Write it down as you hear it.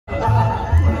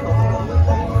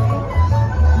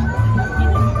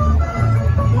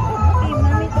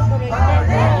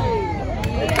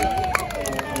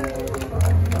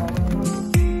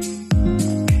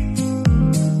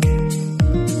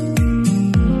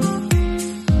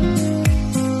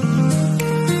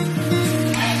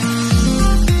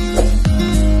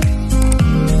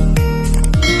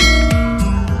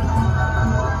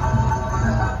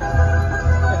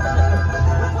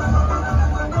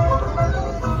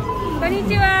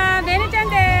Konnichiwa, Bene-chan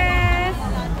desu.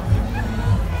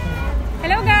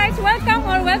 Hello guys,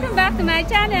 welcome back to my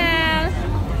channel.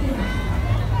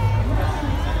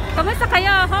 Kamusta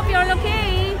kayo? Hope you're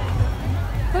okay.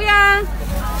 Kuya.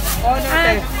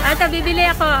 Ito, bibili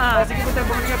ako.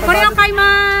 Korean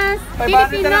kaimasu.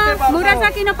 Filipino,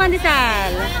 murasaki no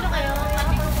pandesal.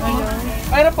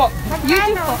 Mayroon po.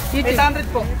 YouTube po. 800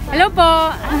 po. Hello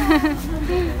po.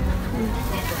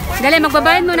 Dali,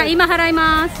 magbabayad muna.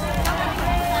 Imaharaimasu.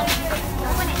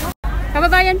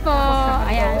 Kababayan po.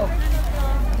 Ayan.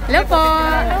 Hello po.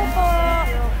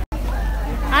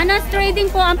 Anas Trading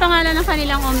po ang pangalan ng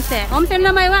kanilang omse. Omse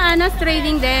na may Anas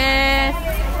Trading des.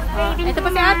 Ito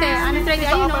pa si ate. Anas Trading.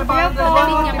 Ayun o.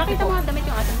 Damit niya. Pakita mo damit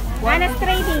yung ate. Anas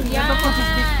Trading. Yan.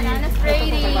 Anas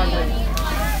Trading.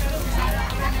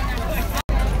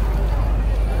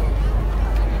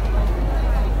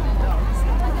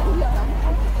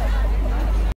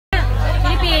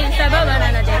 Philippines. Sabaw ba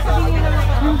na des?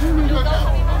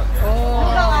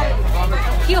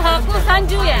 Kihaku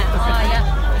 30 yen.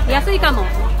 Yasui ka mo.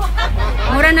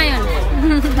 Mura na yun.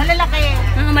 Malalaki.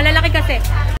 Malalaki kasi.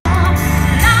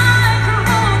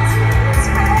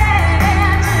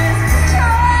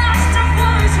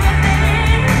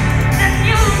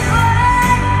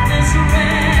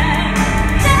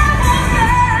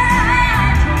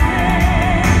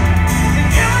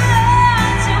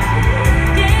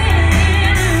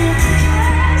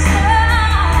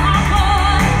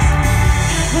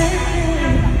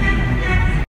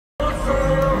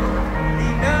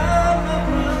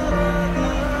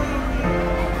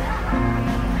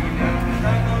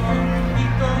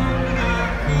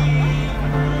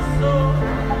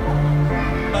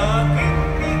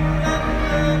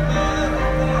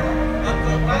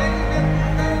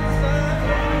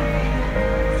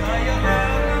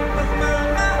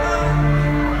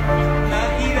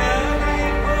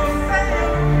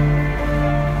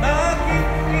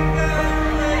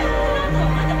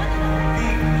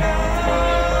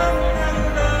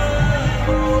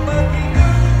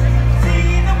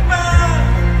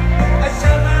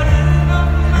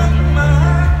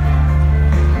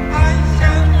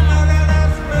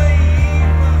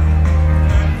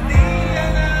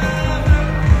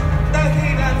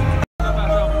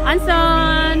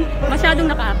 Anson!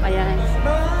 Masyadong naka-up. Ayan.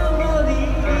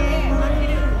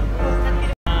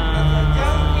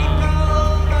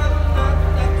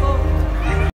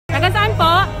 Taga saan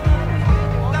po?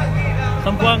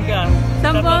 Sambuanga.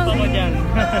 Sambuanga. Mo dyan.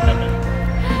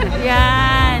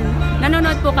 Yan.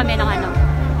 Nanonood po kami ng ano?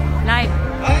 Live.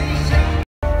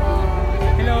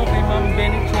 Hello kay Ma'am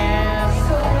Bene.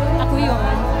 Ako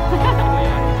yun.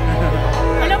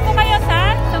 Hello po kayo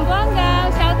sa Sambuanga.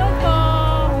 Shoutout po.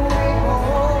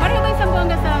 Pareho ba yung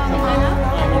Sambuanga sa Mindanao?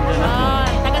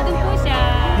 Ay, taga dun po siya.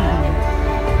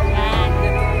 Yan.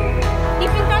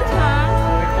 Keep in touch ha.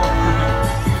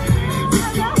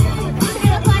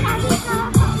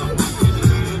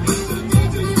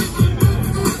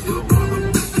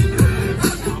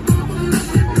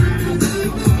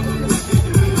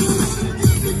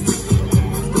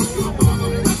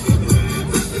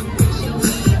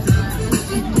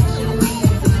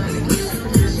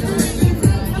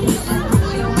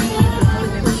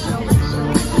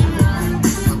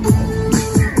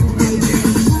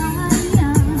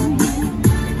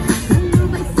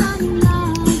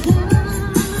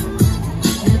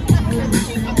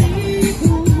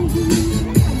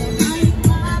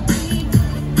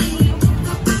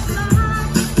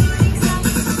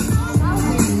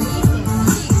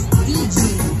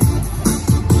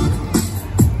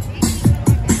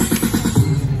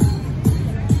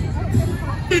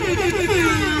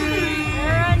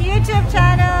 We're on YouTube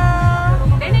channel.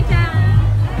 Bene-chan.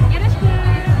 Yoroshiku.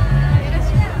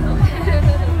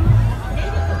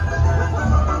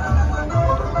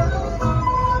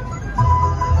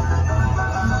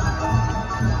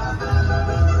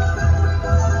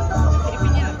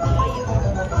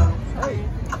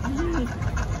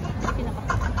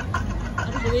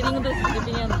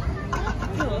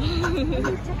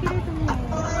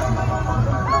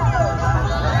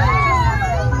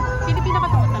 Filipino ka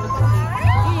tungkol tanong sa akin.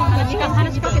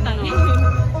 Hanas ka kita no?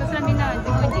 Tapos namin na, hindi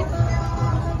ko hindi.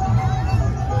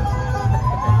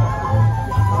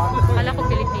 Kala ko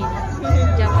Filipino.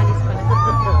 Japanese pala.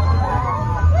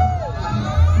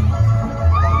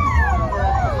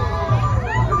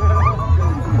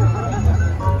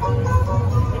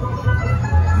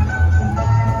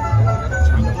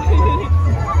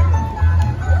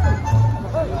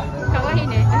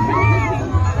 Kawain eh.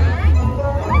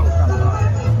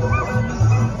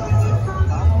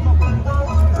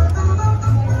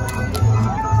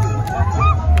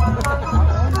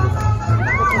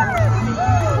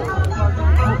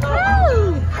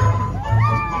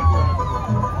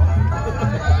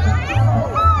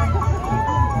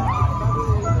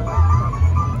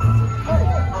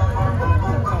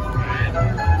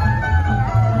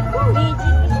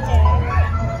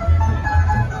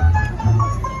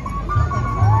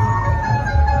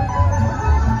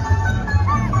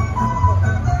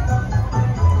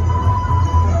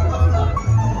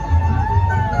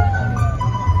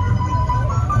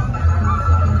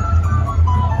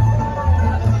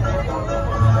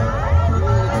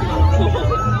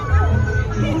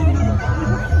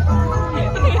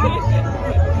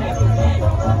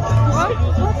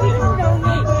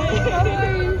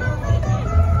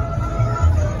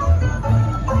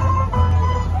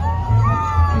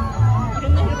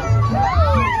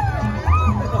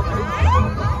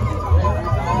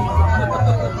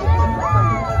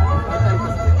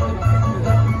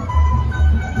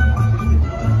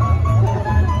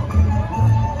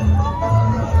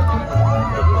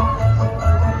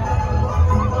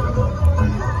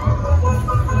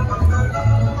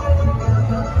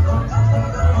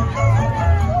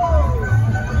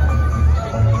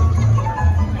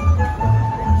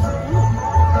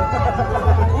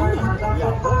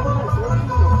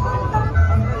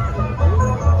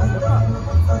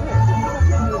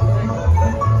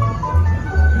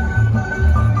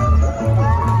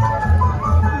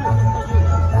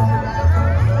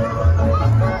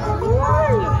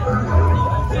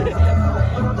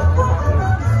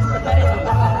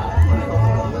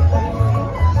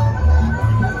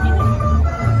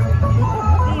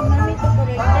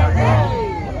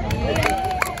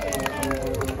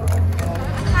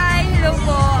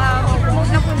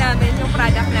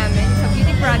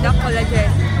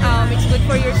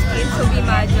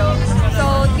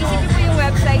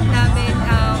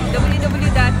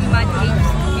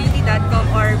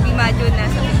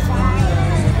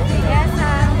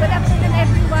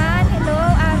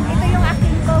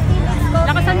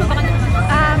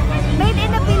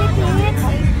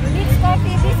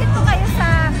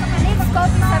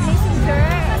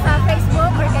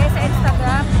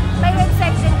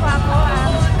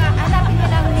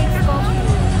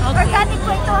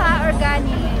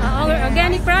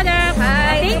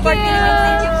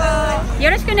 よ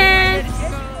ろしくね。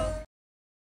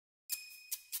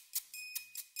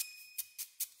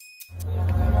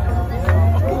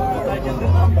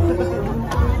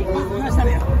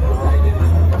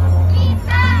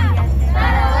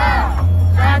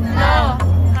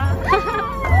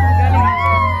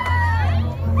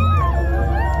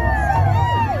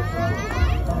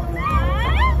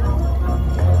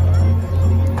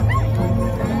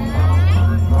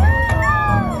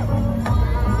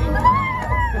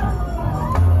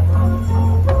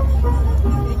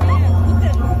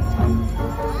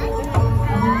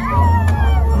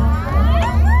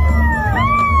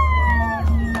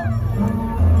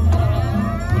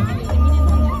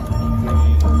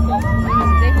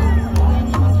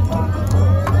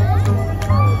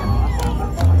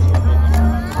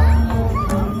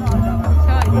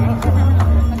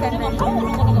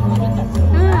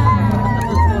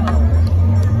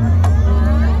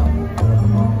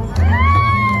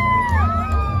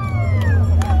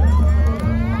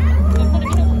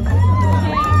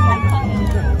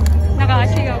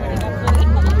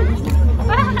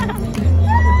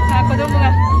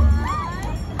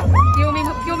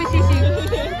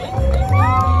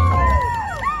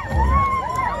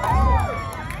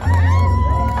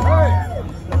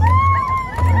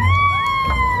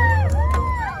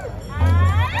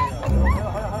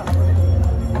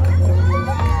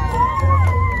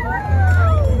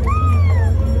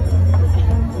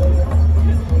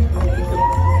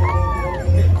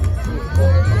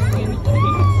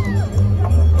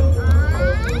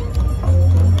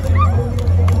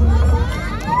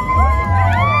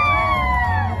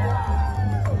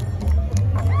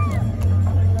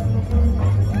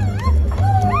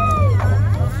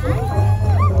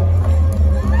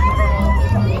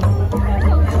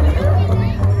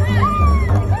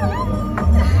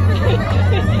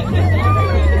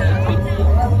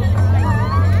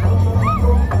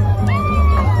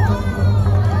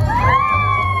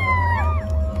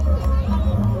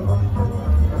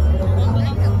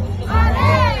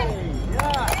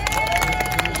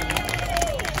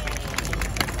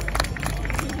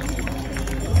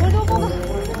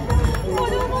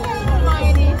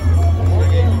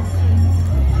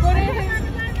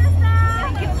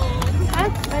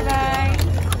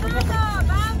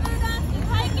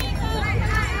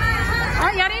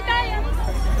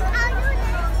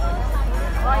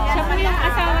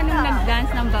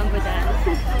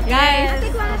Guys,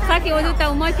 sa akin踊っ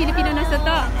た思いフィリピノの人と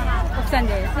奥さん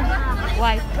です。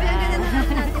ワイフ。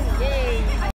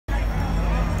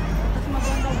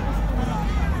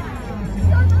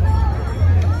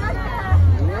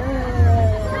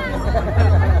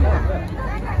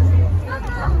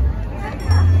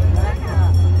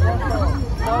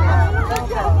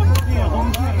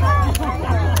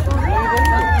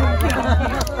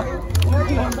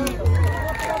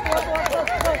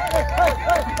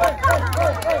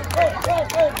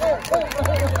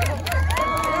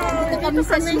Kami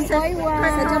sa Shinkoiwa,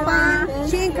 sa Japan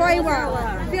Shinkoiwa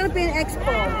Philippine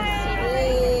Expo.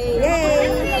 Yay!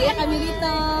 Kaya kami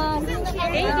dito.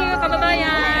 Thank you,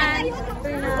 kababayan.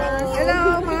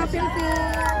 Hello, mga Philippines.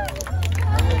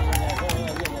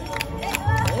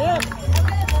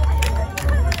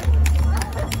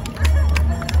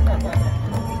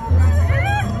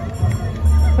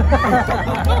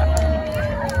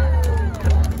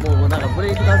 Moなんかブ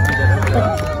レイクダンスみたい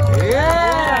な。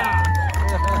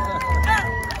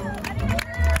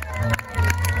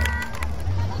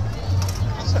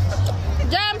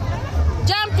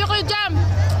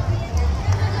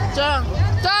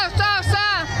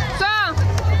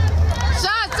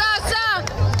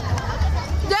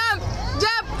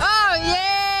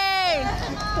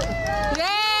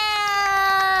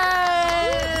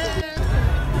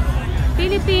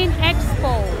Philippine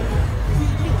Expo,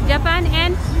 Japan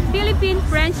and Philippine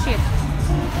Friendship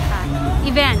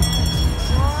Event.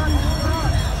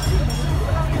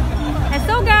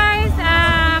 So guys,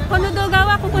 この動画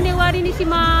はここで終わりにし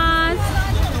ます。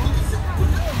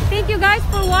Thank you guys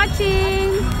for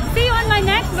watching. See you on my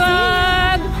next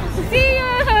vlog. See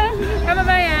you,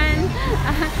 kababayan.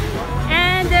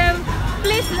 And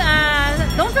please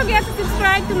don't forget to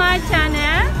subscribe to my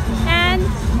channel and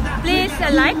please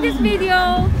like this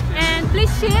video and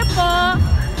please share po.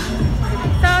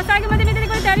 So, 最後まで見て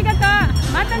くれてありがとう。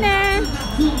またね。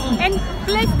And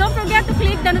please don't forget to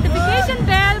click the notification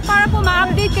bell para po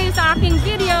ma-update kayo sa aking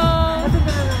video.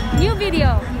 New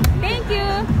video. Thank you.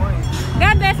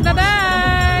 God bless. Bye-bye.